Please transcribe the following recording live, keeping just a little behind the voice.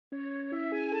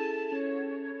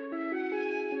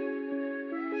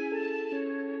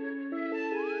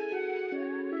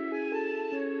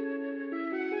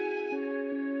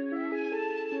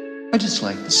I just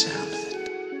like the sound of it.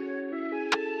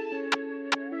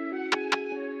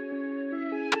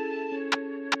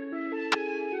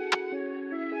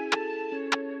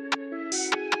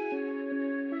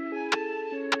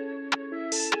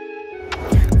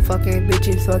 Fucking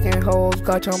bitches, fucking hoes,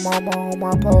 got your mama on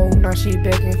my pole. Now she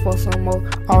begging for some more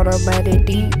automatic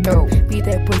deep throat. Beat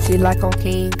that pussy like on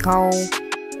King Kong.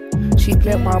 She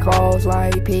play my balls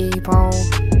like ping pong.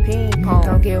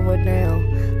 Don't give a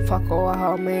damn. Fuck all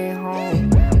her man home.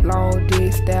 Long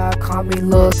dick style, call me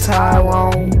Lil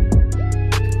Tyrone.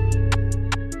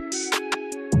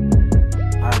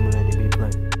 I'ma let it be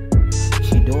play.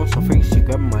 She doing some freaky, she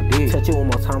grabbing my dick. Touch it one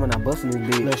more time and I bustin' this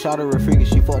bitch. Lil' shawty real freaky,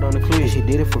 she fucked on the clip. She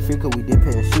did it for free cause we did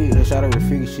pay shit. Lil' shawty real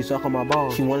freaky, she suck on my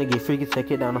balls. She wanna get freaky,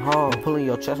 take it down the hall. I'm pulling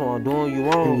your chest while I'm doing you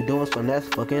wrong. And we doing some nasty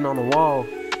fucking on the wall.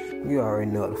 You already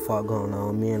know what the fuck going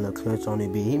on. Me and Lil' Clinch on this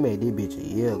bitch. He made this bitch a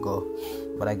year ago.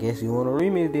 But I guess you wanna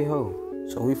remix this hoe.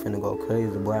 So we finna go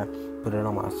crazy, boy. Put it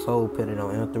on my soul, put it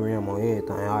on Instagram, on everything.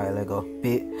 Alright, let's go.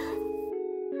 Bitch.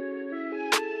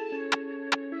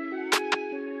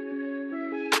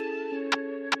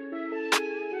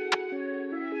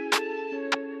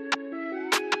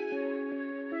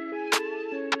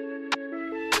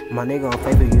 My nigga on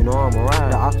Facebook, you know I'm a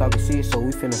ride. The ops talking shit, so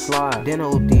we finna slide. Then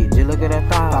OD, just look at that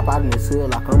thigh. Pop out in this hood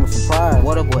like I'm a surprise.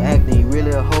 What up with acting, you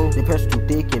really a hoe? The pressure too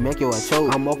thick and make your ass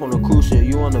choke. I'm up on the cruise ship,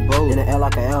 you on the boat. In the air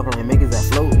like an airplane, make his ass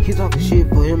float. He talking shit,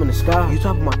 put him in the sky. You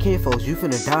talking my kinfolks, you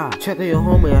finna die. Check on your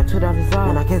homie, I took out his eye.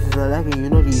 And I guess it's a lacking, you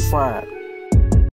know that you fried.